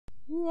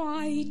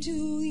Why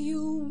do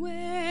you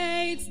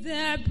wait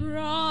there,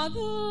 brother?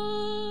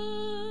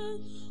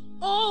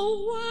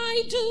 Oh,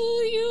 why do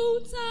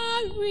you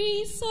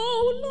tarry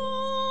so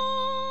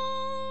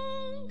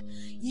long?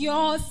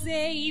 Your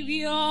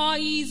Savior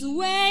is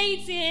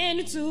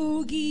waiting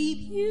to give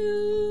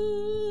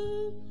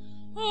you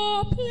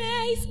a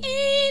place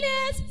in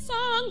His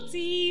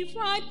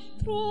sanctified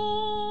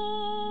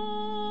throne.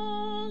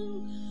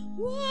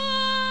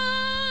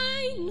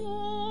 Why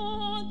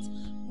not?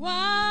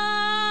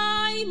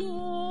 Why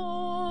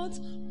not?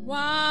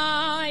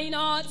 Why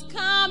not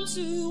come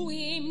to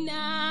Him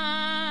now?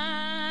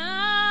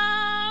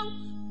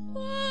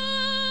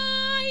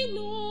 Why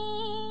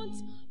not?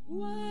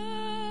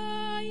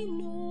 Why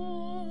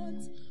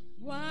not?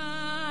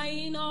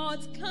 Why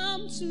not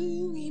come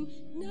to Him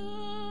now?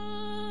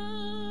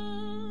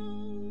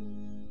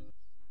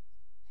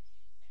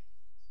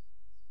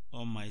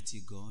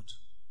 Almighty God,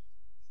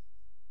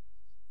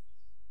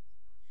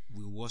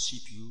 we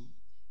worship you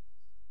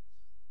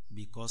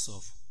because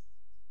of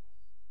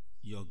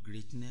your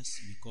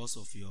greatness, because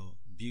of your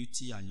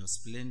beauty and your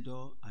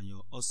splendor and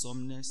your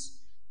awesomeness.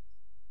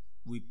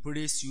 We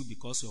praise you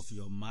because of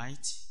your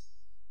might,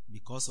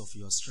 because of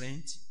your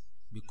strength,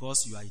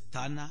 because you are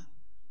eternal,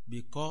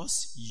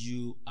 because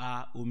you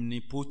are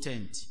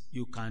omnipotent.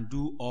 You can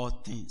do all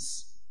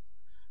things.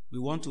 We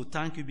want to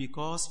thank you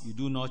because you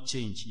do not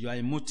change. You are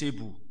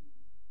immutable.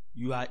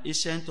 You are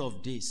ancient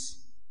of days.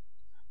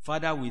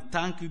 Father, we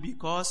thank you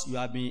because you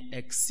have been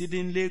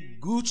exceedingly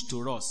good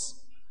to us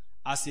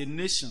as a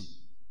nation,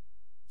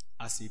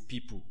 as a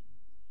people,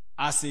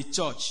 as a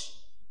church,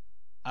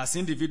 as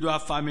individual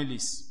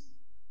families.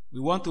 We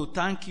want to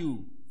thank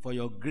you for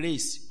your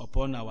grace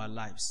upon our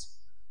lives.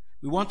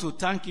 We want to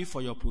thank you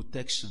for your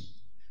protection.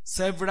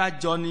 Several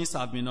journeys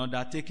have been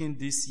undertaken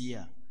this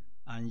year,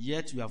 and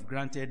yet you have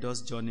granted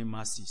us journey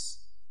mercies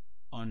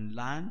on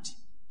land,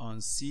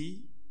 on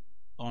sea,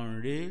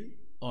 on rail,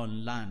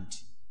 on land.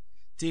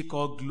 Take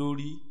all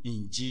glory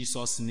in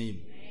Jesus'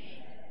 name.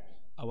 Amen.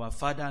 Our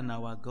Father and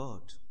our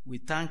God, we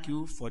thank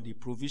you for the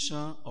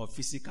provision of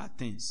physical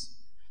things.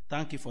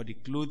 Thank you for the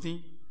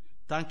clothing.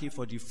 Thank you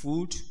for the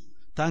food.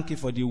 Thank you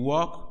for the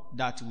work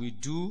that we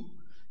do.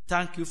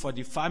 Thank you for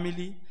the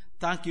family.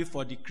 Thank you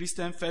for the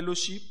Christian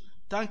fellowship.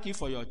 Thank you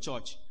for your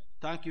church.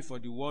 Thank you for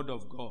the word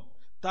of God.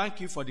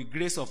 Thank you for the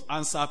grace of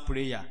answer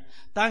prayer.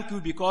 Thank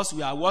you because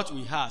we are what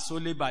we are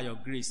solely by your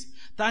grace.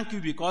 Thank you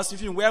because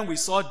even when we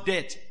saw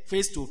death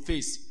face to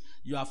face,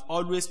 you have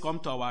always come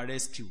to our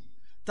rescue.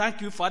 Thank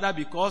you, Father,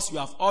 because you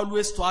have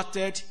always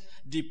thwarted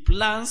the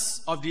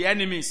plans of the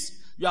enemies.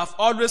 You have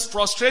always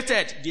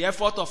frustrated the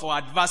effort of our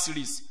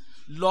adversaries.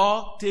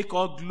 Lord, take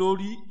all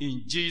glory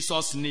in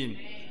Jesus' name.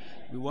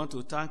 We want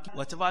to thank you.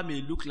 Whatever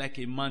may look like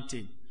a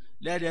mountain,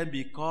 let them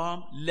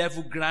become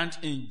level ground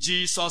in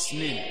Jesus'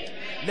 name.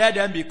 Amen. Let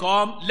them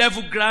become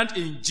level ground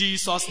in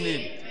Jesus'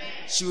 name. Amen.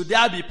 Should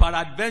there be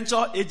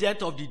peradventure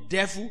agent of the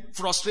devil,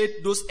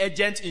 frustrate those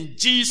agents in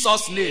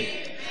Jesus' name.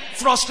 Amen.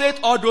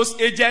 Frustrate all those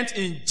agents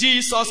in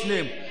Jesus'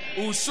 name. Amen.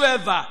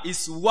 Whosoever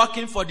is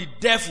working for the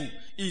devil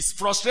is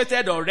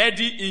frustrated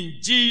already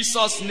in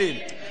Jesus' name.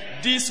 Amen.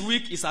 This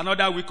week is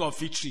another week of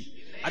victory.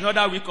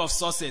 Another week of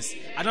success,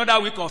 another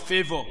week of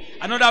favor,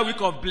 another week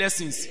of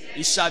blessings.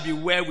 It shall be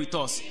well with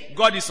us.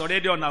 God is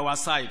already on our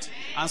side.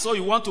 And so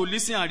we want to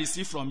listen and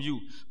receive from you.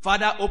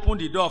 Father, open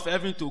the door of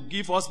heaven to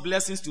give us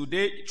blessings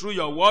today through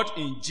your word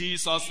in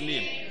Jesus'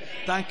 name.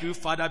 Thank you,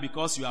 Father,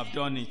 because you have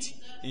done it.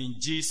 In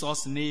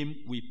Jesus'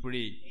 name we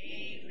pray.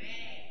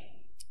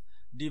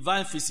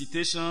 Divine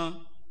visitation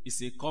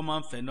is a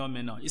common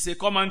phenomenon. It's a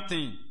common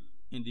thing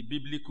in the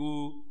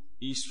biblical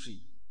history.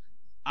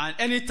 And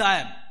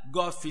anytime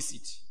God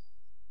visits,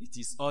 it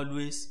is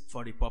always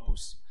for a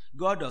purpose.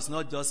 God does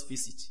not just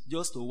visit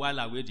just to while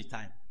away the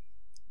time.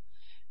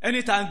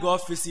 Anytime God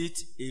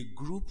visits a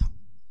group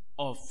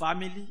or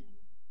family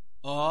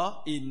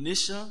or a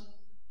nation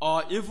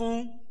or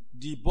even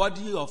the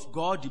body of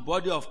God, the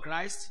body of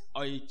Christ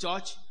or a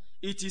church,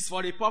 it is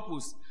for a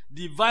purpose.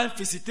 Divine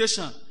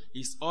visitation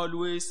is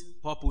always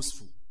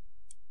purposeful.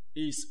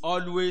 It's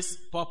always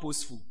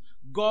purposeful.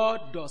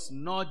 God does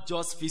not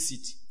just visit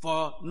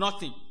for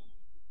nothing.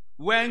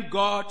 When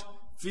God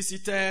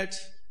visited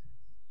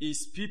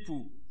his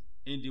people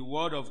in the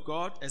word of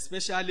God,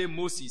 especially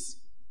Moses,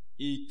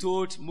 he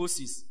told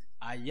Moses,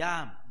 I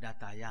am that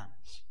I am.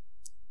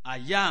 I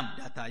am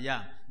that I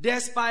am.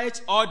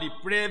 Despite all the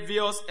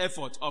previous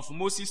effort of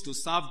Moses to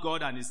serve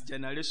God and his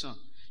generation,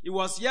 he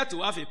was yet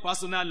to have a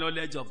personal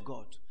knowledge of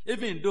God,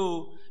 even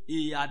though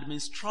he had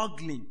been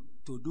struggling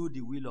to do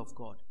the will of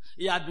God.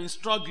 He had been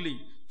struggling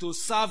to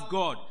serve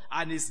God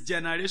and his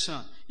generation.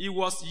 He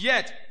was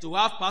yet to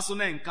have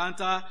personal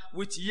encounter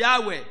with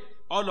Yahweh.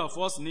 All of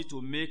us need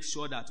to make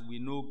sure that we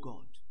know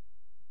God.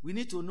 We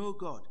need to know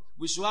God.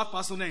 We should have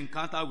personal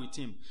encounter with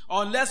him.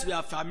 Unless we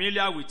are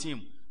familiar with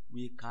him,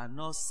 we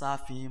cannot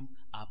serve him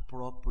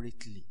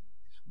appropriately.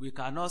 We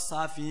cannot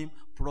serve him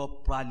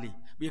properly.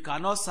 We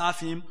cannot serve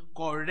him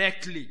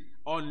correctly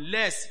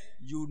unless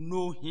you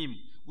know him.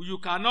 You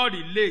cannot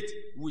relate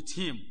with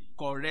him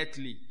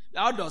correctly.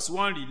 How does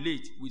one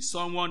relate with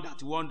someone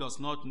that one does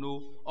not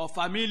know or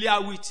familiar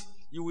with?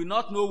 You will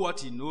not know what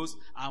he knows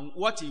and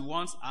what he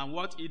wants and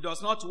what he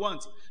does not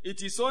want.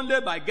 It is only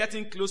by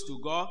getting close to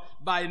God,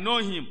 by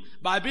knowing him,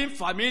 by being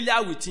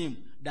familiar with him,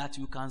 that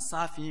you can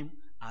serve him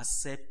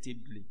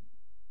acceptably.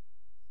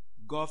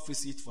 God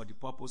visits for the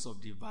purpose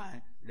of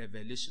divine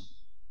revelation.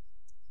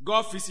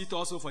 God visits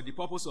also for the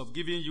purpose of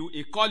giving you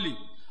a calling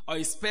or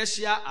a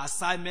special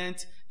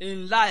assignment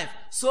in life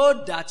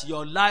so that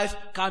your life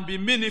can be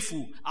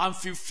meaningful and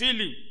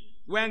fulfilling.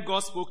 When God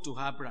spoke to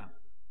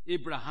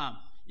Abraham,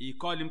 he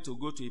called him to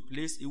go to a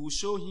place he will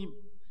show him.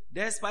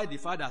 Despite the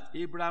fact that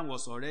Abraham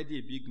was already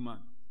a big man.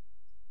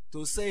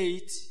 To say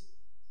it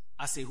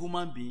as a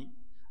human being,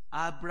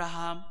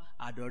 Abraham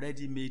had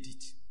already made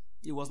it.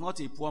 He was not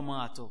a poor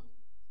man at all.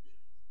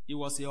 He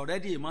was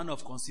already a man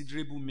of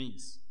considerable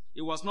means.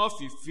 It was not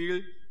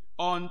fulfilled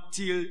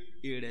until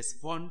he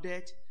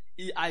responded.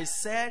 I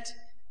said,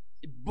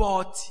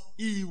 but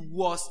he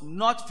was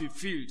not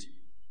fulfilled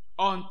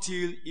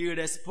until he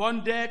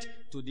responded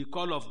to the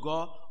call of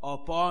God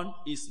upon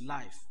his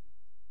life.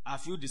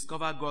 Have you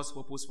discovered God's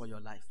purpose for your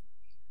life?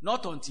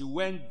 Not until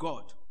when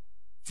God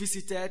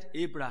visited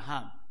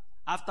Abraham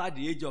after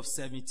the age of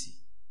 70,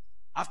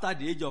 after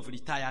the age of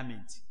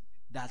retirement,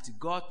 that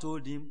God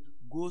told him,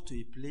 go to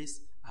a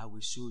place I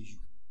will show you.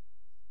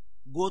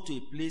 Go to a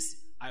place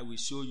I will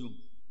show you.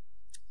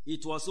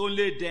 It was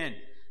only then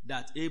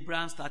that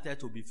Abraham started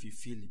to be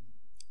fulfilling,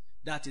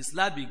 that his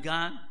life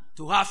began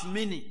to have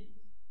meaning,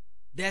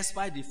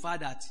 despite the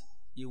fact that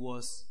he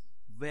was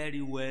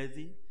very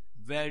wealthy,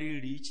 very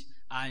rich,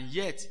 and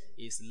yet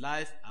his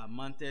life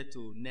amounted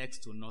to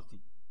next to nothing.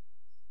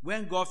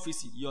 When God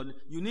visits you,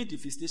 you need the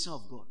visitation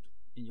of God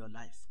in your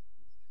life.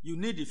 You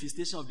need the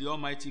visitation of the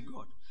Almighty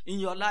God in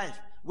your life.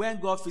 When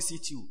God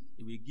visits you,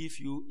 He will give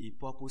you a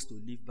purpose to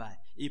live by,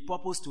 a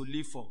purpose to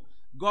live for.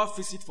 God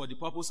visits for the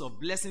purpose of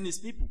blessing His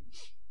people.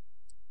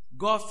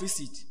 God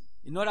visits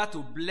in order to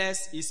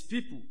bless His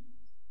people.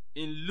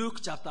 In Luke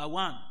chapter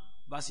 1,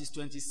 verses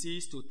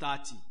 26 to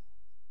 30,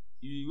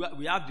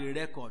 we have the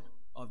record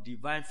of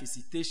divine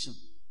visitation.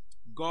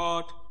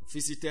 God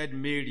visited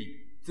Mary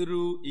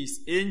through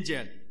His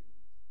angel.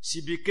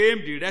 She became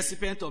the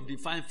recipient of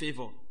divine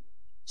favor.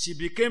 She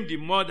became the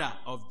mother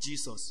of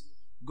Jesus.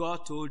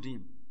 God told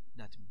him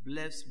that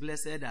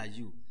blessed are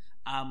you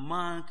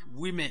among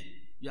women.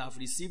 You have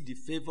received the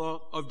favor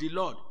of the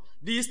Lord.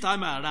 This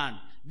time around,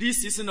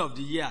 this season of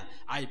the year,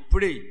 I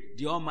pray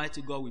the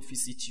Almighty God will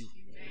visit you.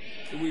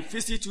 He will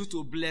visit you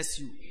to bless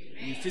you.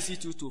 He will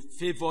visit you to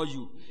favor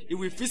you. He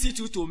will visit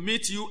you to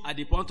meet you at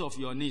the point of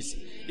your needs.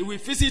 He will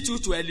visit you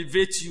to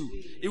elevate you.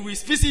 He will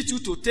visit you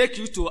to take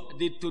you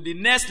to the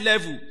next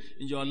level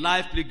in your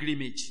life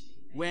pilgrimage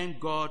when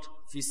God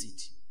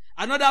visits.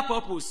 Another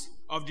purpose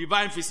of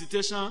divine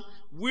visitation,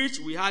 which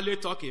we hardly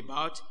talk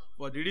about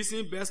for the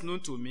reason best known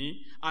to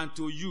me and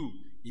to you,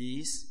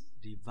 is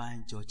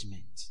divine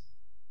judgment.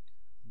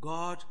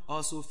 God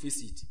also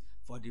visits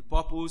for the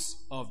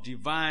purpose of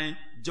divine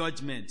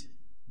judgment.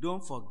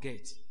 Don't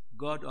forget,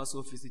 God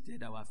also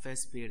visited our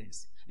first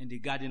parents in the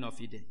Garden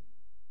of Eden.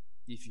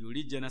 If you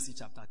read Genesis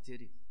chapter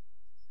 3,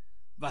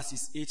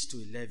 verses 8 to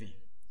 11,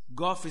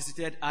 God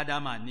visited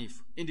Adam and Eve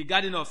in the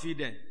Garden of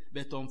Eden,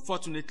 but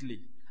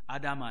unfortunately,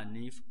 Adam and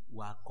Eve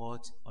were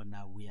caught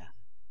unaware.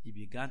 He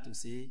began to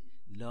say,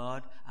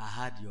 Lord, I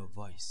heard your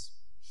voice.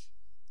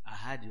 I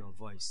heard your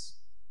voice.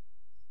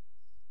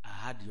 I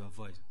heard your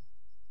voice.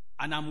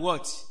 And I'm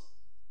what?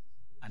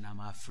 And I'm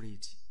afraid.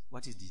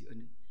 What is the...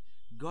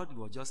 God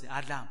will just say,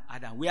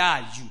 Adam, where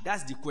are you?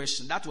 That's the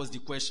question. That was the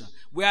question.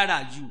 Where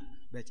are you?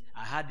 But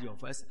I heard your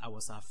voice. I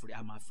was afraid.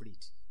 I'm afraid.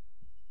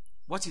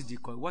 What is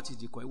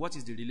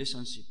the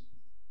relationship?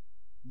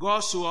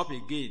 God showed up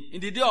again. In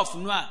the day of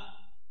Noah,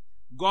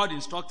 God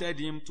instructed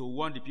him to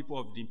warn the people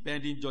of the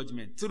impending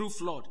judgment through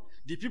flood.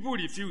 The people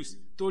refused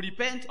to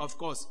repent, of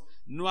course.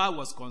 Noah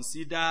was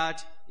considered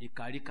a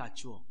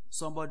caricature,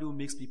 somebody who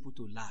makes people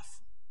to laugh,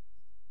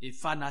 a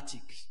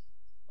fanatic,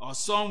 or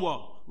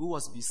someone who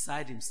was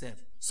beside himself,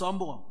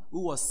 someone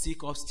who was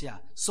sick upstairs,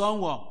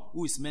 someone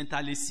who is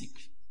mentally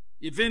sick.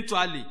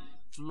 Eventually,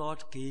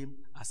 flood came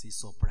as a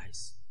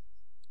surprise.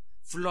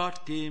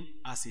 Flood came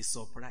as a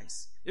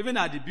surprise. Even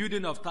at the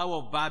building of Tower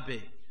of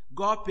Babel,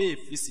 God paid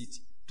a visit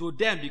to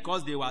them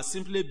because they were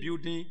simply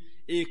building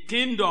a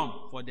kingdom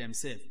for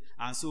themselves.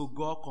 And so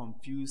God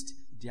confused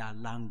their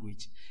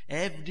language.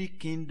 Every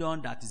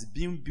kingdom that is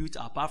being built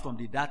apart from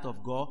the that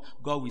of God,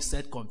 God will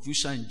set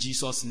confusion in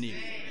Jesus' name.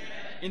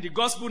 Amen. In the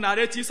gospel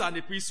narratives and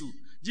epistles,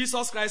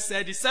 Jesus Christ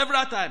said it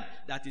several times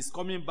that His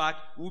coming back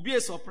will be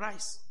a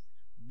surprise.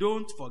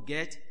 Don't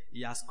forget,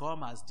 He has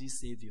come as the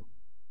Savior.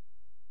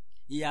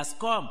 He has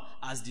come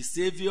as the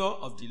Savior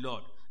of the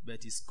Lord,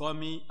 but He's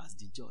coming as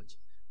the Judge.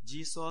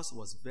 Jesus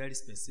was very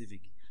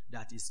specific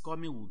that His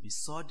coming will be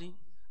sudden,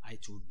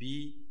 it will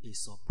be a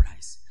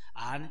surprise.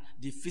 And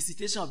the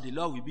visitation of the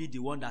Lord will be the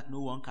one that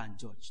no one can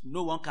judge.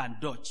 No one can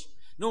dodge.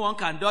 No one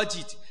can dodge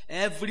it.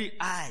 Every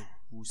eye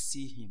will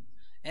see Him.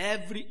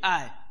 Every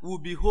eye will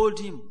behold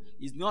Him.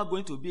 It's not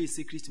going to be a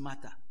secret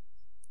matter.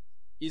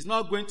 is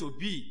not going to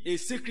be a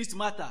secret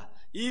matter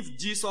if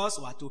Jesus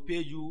were to pay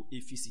you a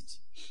visit.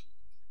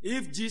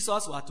 If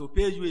Jesus were to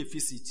pay you a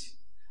visit,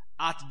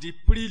 at the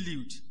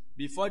prelude,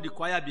 before the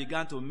choir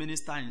began to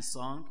minister in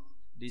song,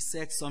 they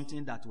said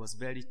something that was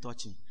very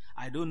touching.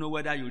 I don't know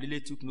whether you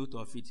really took note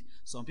of it.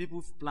 Some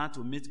people plan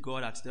to meet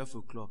God at 12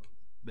 o'clock.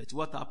 But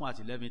what happened at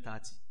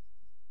 11:30?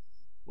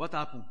 What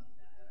happened?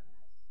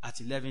 At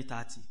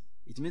 11:30.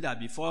 It means that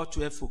before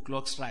 12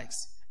 o'clock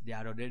strikes, they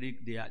have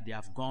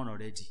gone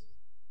already.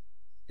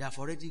 They have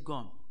already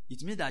gone.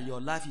 It means that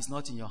your life is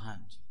not in your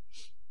hand.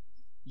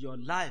 Your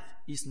life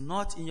is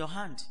not in your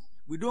hand.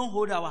 We don't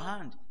hold our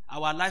hand.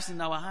 Our lives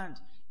in our hand.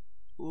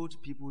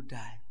 Old people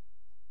die.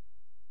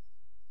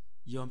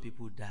 Young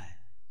people die.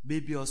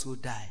 Baby also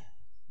die.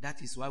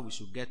 That is why we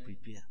should get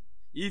prepared.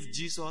 If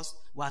Jesus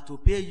were to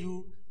pay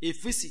you a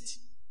visit,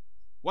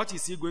 what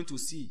is he going to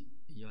see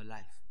in your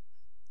life?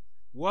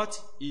 What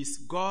is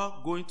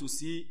God going to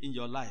see in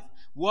your life?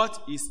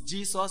 What is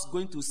Jesus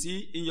going to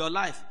see in your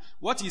life?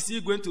 What is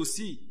he going to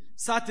see?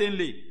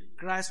 Certainly,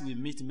 Christ will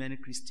meet many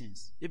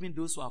Christians, even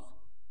those who have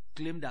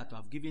claimed that to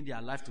have given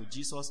their life to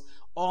Jesus,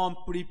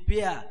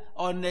 unprepared,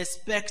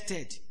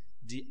 unexpected.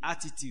 The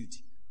attitude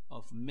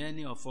of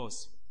many of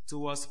us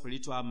towards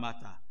spiritual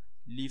matter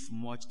leave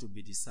much to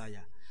be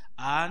desired,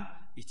 and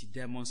it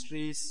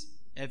demonstrates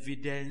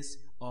evidence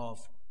of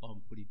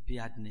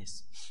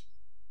unpreparedness.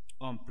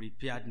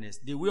 Unpreparedness.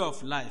 The way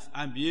of life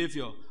and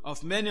behavior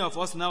of many of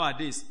us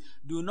nowadays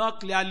do not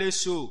clearly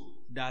show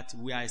that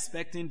we are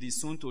expecting the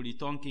soon to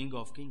return King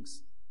of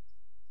Kings.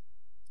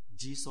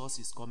 Jesus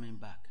is coming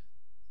back.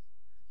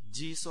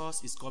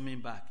 Jesus is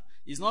coming back.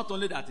 It's not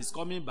only that he's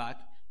coming back,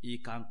 he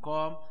can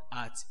come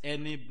at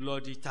any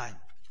bloody time.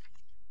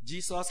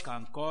 Jesus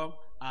can come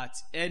at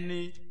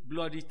any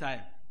bloody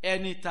time,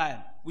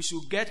 anytime. We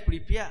should get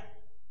prepared.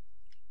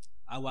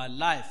 Our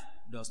life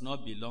does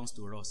not belong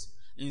to us.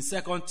 In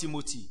 2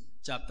 Timothy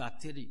chapter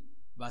 3,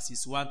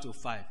 verses 1 to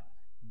 5,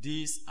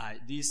 this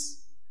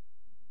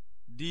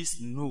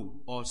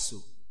know also,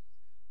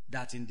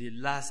 that in the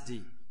last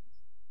day,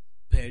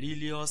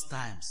 perilous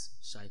times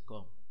shall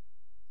come.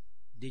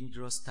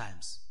 Dangerous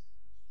times,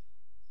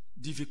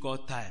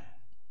 difficult time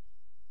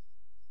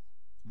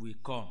will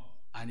come,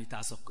 and it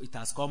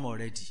has come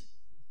already.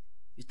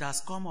 It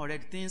has come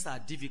already. Things are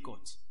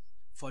difficult.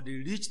 For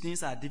the rich,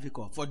 things are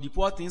difficult. For the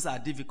poor, things are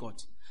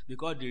difficult,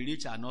 because the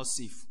rich are not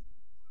safe.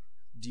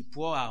 The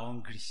poor are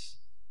hungry,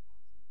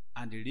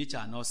 and the rich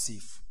are not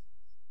safe.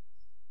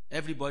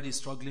 Everybody is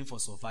struggling for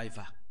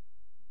survival.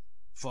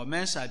 For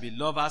men shall be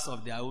lovers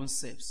of their own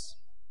selves,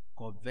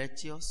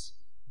 covetous,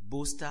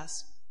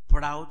 boasters,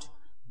 proud,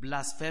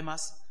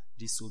 blasphemers,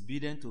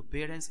 disobedient to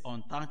parents,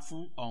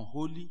 unthankful,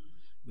 unholy,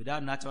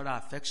 without natural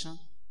affection,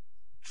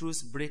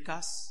 truce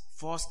breakers,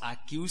 false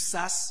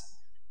accusers,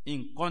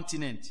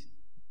 incontinent,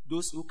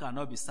 those who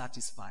cannot be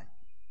satisfied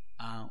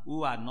and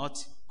who are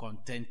not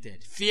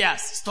contented,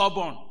 fierce,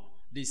 stubborn,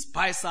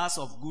 despisers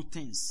of good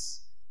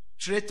things,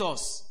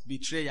 traitors,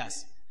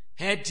 betrayers,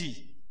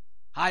 heady,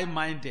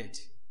 high-minded,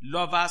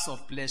 lovers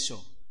of pleasure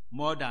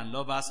more than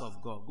lovers of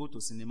God. Go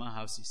to cinema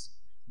houses,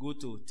 go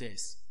to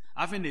hotels,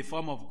 having a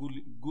form of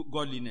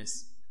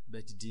godliness,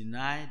 but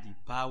deny the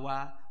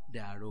power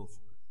thereof.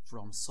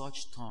 From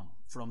such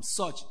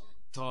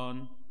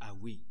turn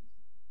away.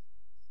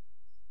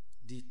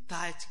 The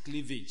tight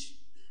cleavage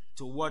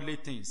to worldly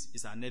things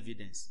is an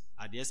evidence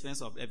at the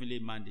expense of heavenly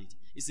mandate.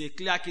 It's a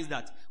clear case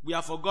that we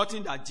have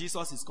forgotten that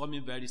Jesus is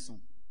coming very soon.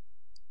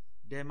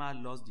 Demas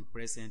lost the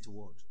present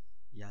world.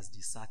 He has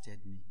deserted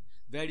me.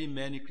 Very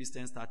many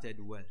Christians started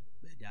well,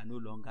 but they are no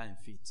longer in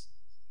faith.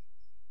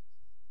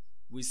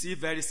 We see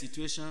every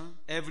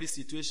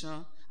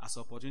situation as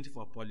opportunity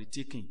for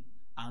politicking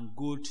and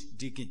gold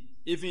digging.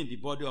 Even in the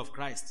body of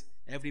Christ,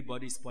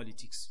 everybody is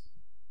politics.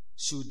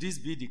 Should this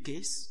be the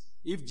case?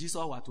 If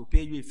Jesus were to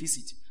pay you a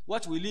visit,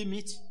 what will he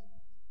meet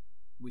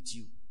with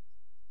you?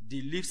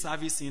 The lip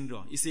service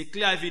syndrome is a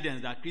clear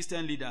evidence that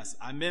Christian leaders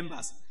and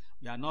members,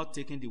 we are not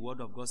taking the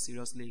word of God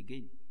seriously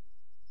again.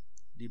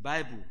 The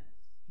Bible,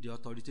 the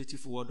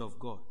authoritative word of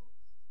God,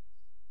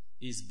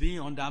 is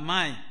being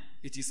undermined.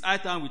 It is high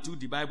time we took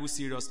the Bible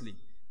seriously.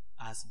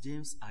 As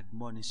James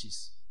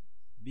admonishes,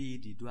 be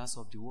the doers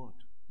of the word.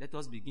 Let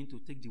us begin to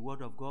take the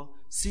word of God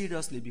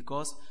seriously,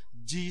 because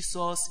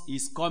Jesus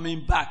is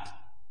coming back.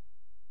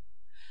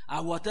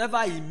 And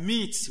whatever he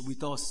meets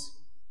with us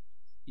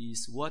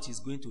is what he's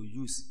going to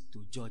use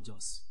to judge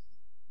us.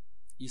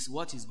 Is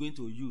what he's going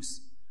to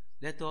use.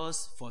 Let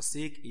us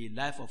forsake a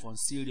life of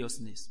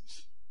unseriousness.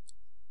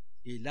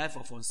 A life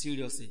of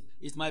unseriousness.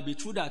 It might be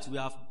true that we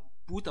have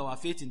put our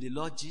faith in the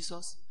Lord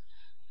Jesus.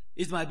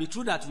 It might be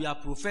true that we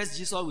have professed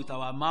Jesus with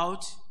our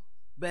mouth.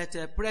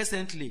 But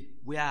presently,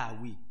 where are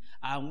we?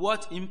 And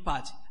what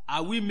impact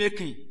are we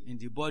making in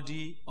the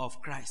body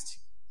of Christ?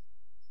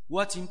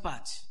 What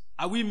impact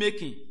are we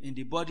making in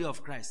the body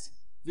of Christ?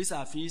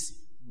 Vis-a-vis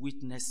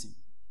witnessing,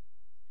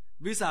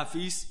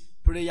 vis-a-vis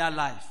prayer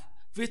life,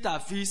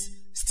 vis-a-vis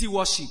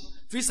stewardship,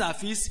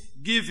 vis-a-vis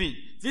giving,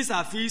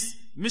 vis-a-vis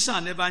mission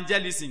and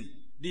evangelism.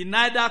 The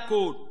neither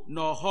cold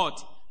nor hot,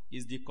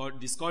 is the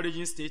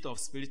discouraging state of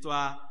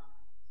spiritual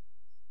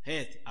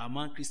health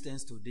among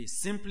Christians today.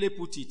 Simply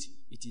put it,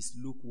 it is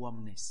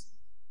lukewarmness.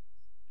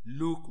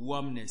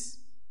 Lukewarmness.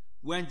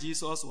 When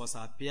Jesus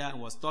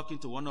was talking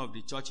to one of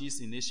the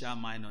churches in Asia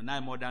Minor, now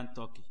modern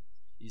Turkey,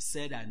 he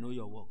said, I know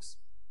your works.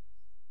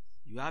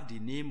 You have the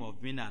name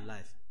of being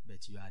alive,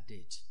 but you are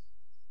dead.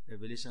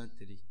 Revelation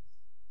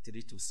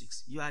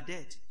 3:3-6. You are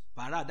dead.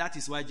 But that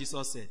is why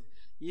Jesus said,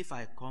 if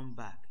I come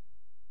back,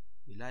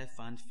 will I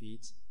find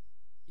faith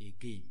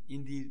again?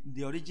 In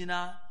the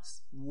original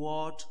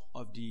word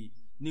of the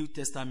New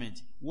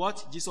Testament,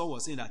 what Jesus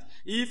was saying that,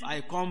 if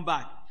I come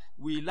back,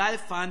 will I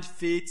find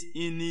faith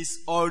in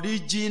his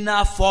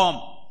original form?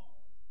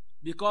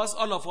 Because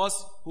all of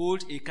us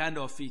hold a kind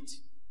of faith.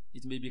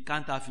 It may be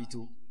counterfeit,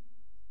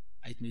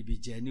 it may be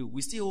genuine.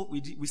 We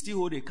still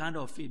hold a kind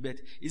of faith, but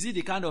is it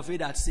the kind of faith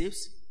that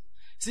saves?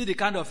 Is it the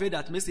kind of faith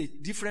that makes a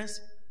difference?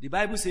 The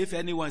Bible says if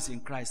anyone is in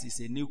Christ, is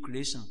a new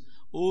creation.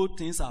 Old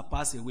things are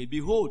passed away.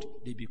 Behold,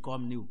 they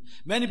become new.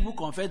 Many people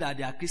confess that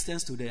they are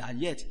Christians today, and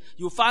yet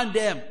you find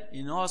them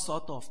in all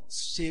sorts of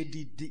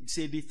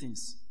shady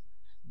things.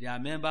 They are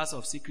members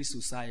of secret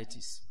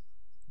societies.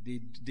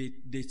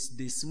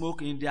 They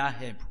smoke in their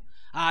hemp,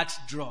 hard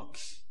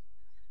drugs.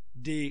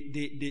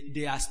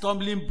 They are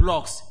stumbling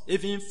blocks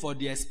even for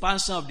the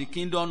expansion of the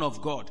kingdom of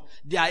God.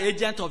 They are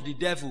agents of the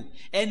devil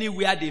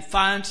anywhere they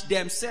find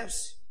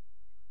themselves.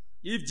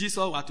 If Jesus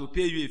were to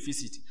pay you a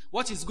visit,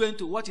 what is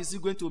he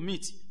going to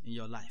meet in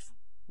your life?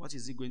 What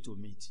is he going to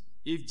meet?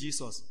 If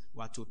Jesus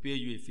were to pay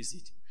you a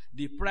visit,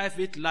 the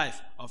private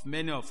life of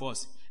many of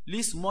us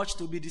leaves much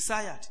to be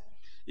desired.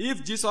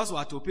 If Jesus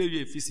were to pay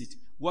you a visit,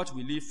 what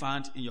will he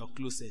find in your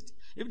closet?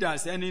 If there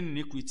is any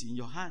iniquity in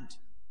your hand,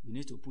 you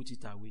need to put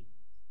it away.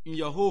 In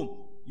your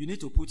home, you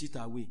need to put it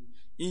away.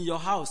 In your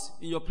house,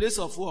 in your place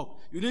of work,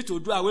 you need to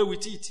do away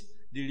with it.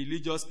 The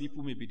religious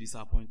people may be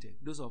disappointed.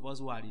 Those of us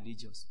who are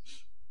religious.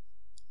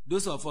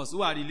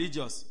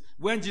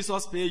 When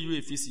Jesus pays you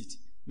a visit,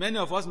 many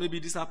of us may be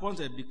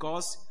disappointed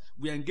because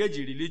we engage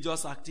in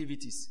religious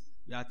activities.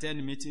 We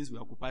attend meetings, we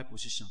occupy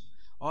position.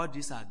 All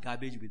these are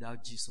garbage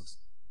without Jesus.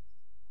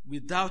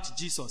 Without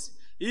Jesus,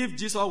 if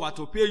Jesus were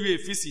to pay you a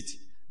visit,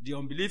 the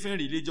unbelieving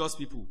religious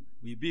people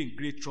will be in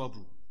great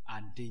trouble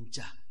and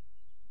danger.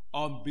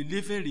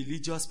 Unbelieving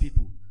religious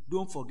people,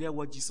 don't forget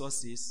what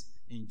Jesus says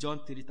in John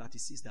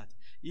 3:36, that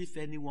if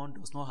anyone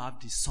does not have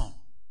the Son,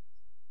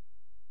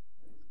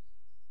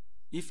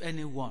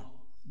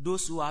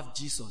 those who have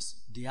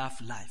Jesus, they have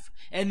life.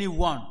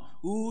 Anyone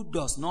who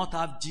does not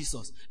have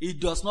Jesus, he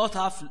does not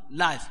have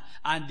life,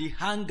 and the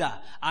hunger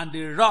and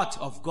the wrath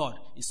of God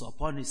is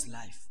upon his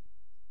life.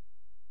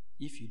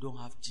 If you don't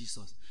have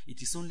Jesus,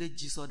 it is only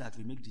Jesus that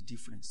will make the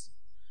difference.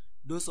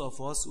 Those of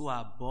us who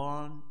are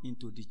born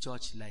into the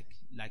church,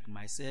 like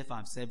myself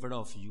and several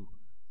of you,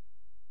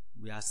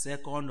 we are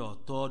second or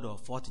third or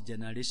fourth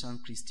generation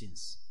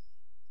Christians.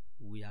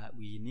 We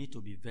need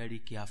to be very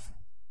careful.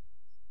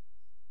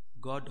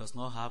 God does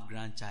not have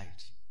grandchild.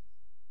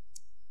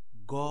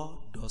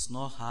 God does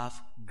not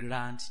have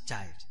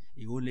grandchild.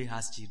 He only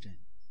has children.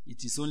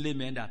 It is only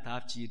men that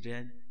have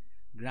children,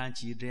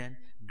 grandchildren,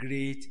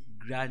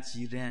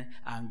 great-grandchildren,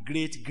 and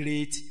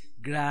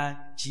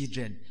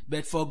great-great-grandchildren.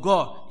 But for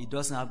God, he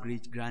doesn't have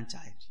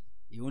great-grandchild.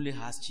 He only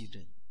has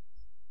children.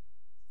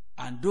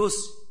 And those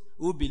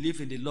who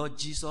believe in the Lord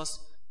Jesus,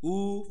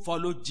 who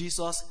follow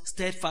Jesus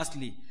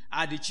steadfastly,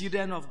 are the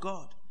children of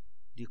God.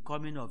 The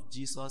coming of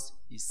Jesus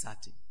is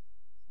certain.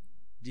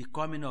 The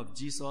coming of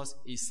Jesus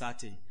is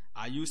certain.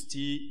 Are you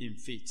still in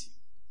faith?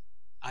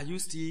 Are you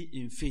still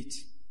in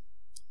faith?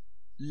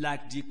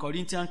 Like the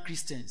Corinthian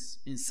Christians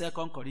in 2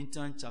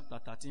 Corinthians chapter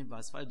 13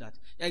 verse 5, that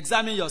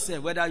examine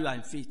yourself whether you are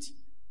in faith.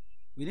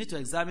 We need to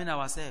examine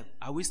ourselves.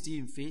 Are we still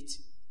in faith?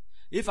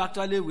 If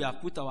actually we have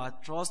put our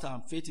trust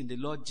and faith in the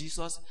Lord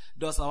Jesus,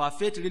 does our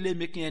faith really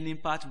making any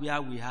impact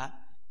where we are?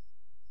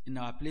 In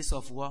our place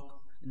of work,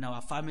 in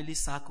our family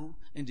circle,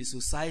 in the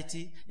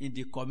society, in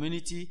the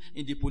community,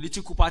 in the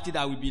political party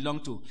that we belong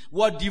to?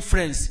 What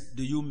difference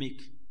do you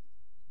make?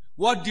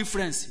 What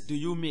difference do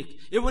you make?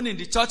 Even in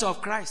the church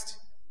of Christ,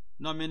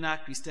 nominal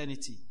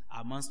Christianity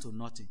amounts to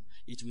nothing.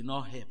 It will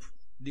not help.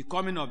 The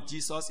coming of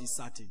Jesus is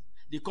certain.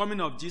 The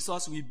coming of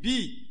Jesus will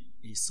be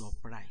a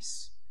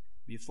surprise.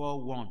 Before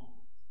one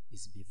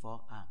is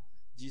before arm.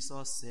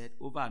 Jesus said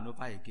over and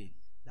over again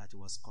that he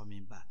was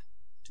coming back.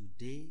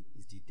 Today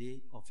is the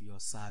day of your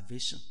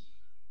salvation.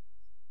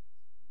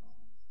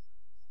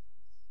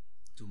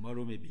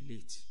 Tomorrow may be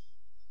late.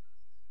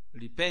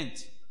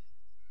 Repent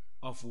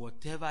of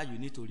whatever you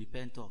need to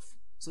repent of,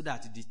 so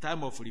that the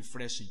time of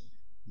refreshing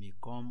may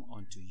come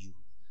unto you.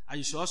 And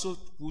you should also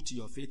put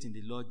your faith in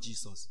the Lord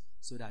Jesus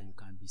so that you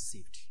can be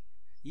saved.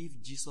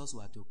 If Jesus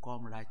were to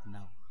come right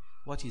now,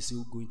 what is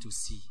he going to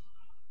see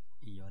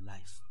in your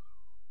life?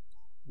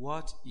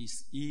 What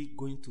is he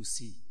going to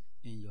see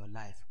in your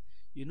life?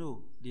 You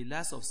know, the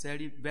lives of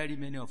very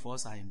many of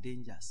us are in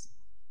dangers.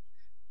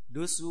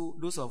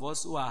 Those of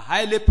us who are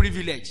highly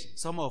privileged,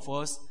 some of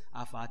us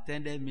have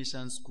attended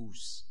mission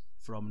schools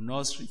from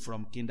nursery,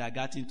 from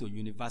kindergarten to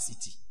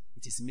university.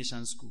 It is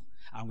mission school.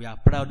 And we are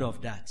proud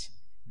of that.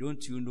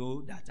 Don't you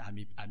know that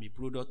I'm a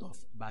product of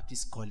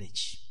Baptist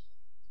College?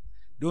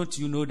 Don't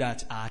you know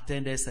that I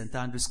attended St.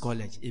 Andrew's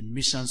College, a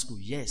mission school?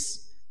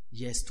 Yes.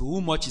 Yes. To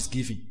whom much is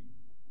given,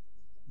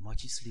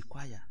 much is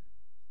required.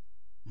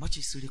 Much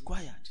is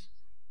required.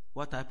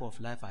 What type of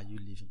life are you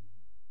living?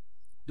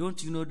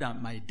 Don't you know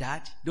that my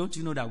dad, don't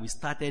you know that we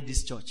started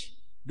this church?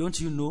 Don't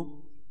you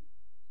know?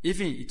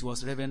 Even it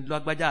was Reverend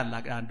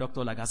Lagbaja and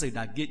Dr. Lagase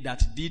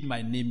that did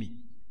my naming.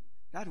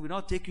 That will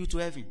not take you to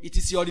heaven. It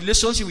is your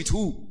relationship with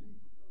who?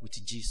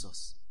 With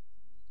Jesus.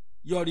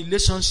 Your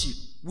relationship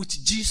with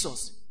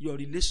Jesus. Your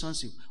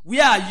relationship.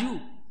 Where are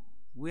you?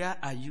 Where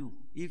are you?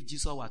 If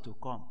Jesus were to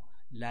come,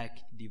 like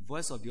the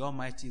voice of the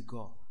Almighty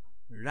God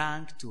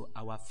rang to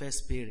our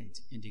first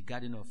parent in the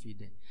Garden of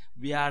Eden,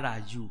 where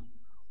are you?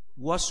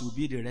 What should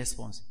be the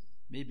response?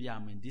 Maybe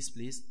I'm in this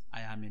place,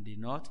 I am in the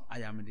north,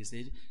 I am in the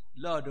south.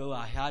 Lord, oh,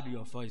 I heard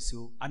your voice,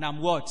 oh, and I'm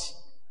what?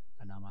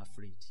 And I'm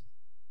afraid.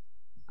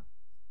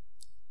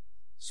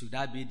 Should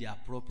that be the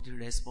appropriate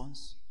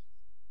response?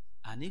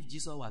 And if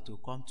Jesus were to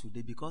come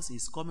today, because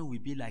his coming will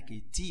be like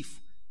a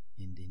thief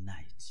in the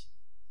night.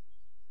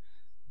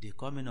 The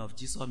coming of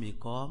Jesus may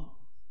come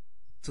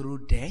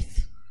through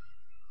death.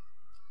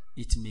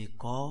 It may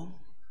come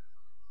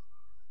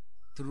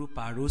through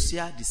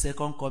parousia, the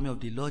second coming of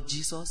the Lord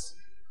Jesus.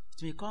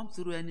 It may come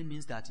through any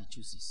means that he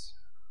chooses.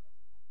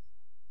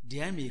 The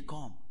end may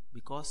come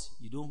because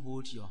you don't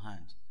hold your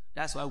hand.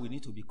 That's why we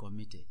need to be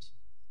committed.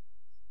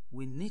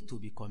 We need to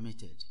be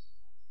committed.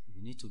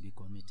 We need to be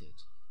committed.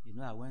 You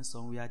know, I went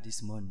somewhere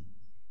this morning.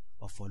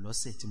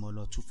 Ofolose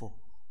timolo tufo.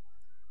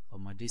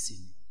 Ọmọdé sì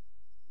ni.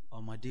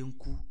 Ọmọdé ń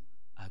kú,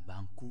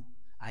 àgbà ń kú,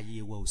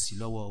 ayé wa ò sí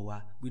lọ́wọ́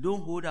wa. We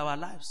don't hold our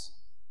lives.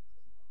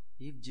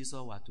 If Jesus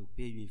were to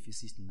pay you a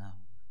visit now,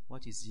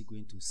 what is he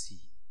going to see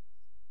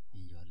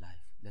in your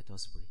life? Let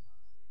us pray.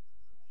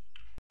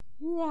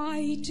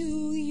 Why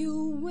do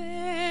you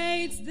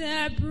wait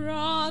there,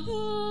 brother?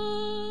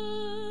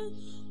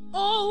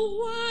 Oh,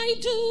 why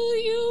do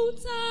you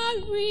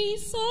tarry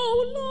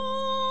so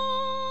long?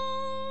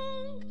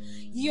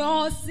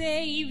 Your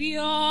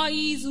Savior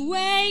is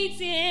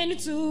waiting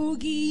to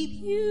give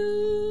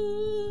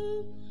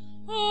you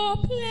a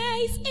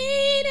place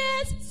in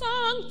his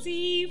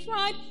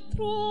sanctified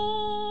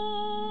throne.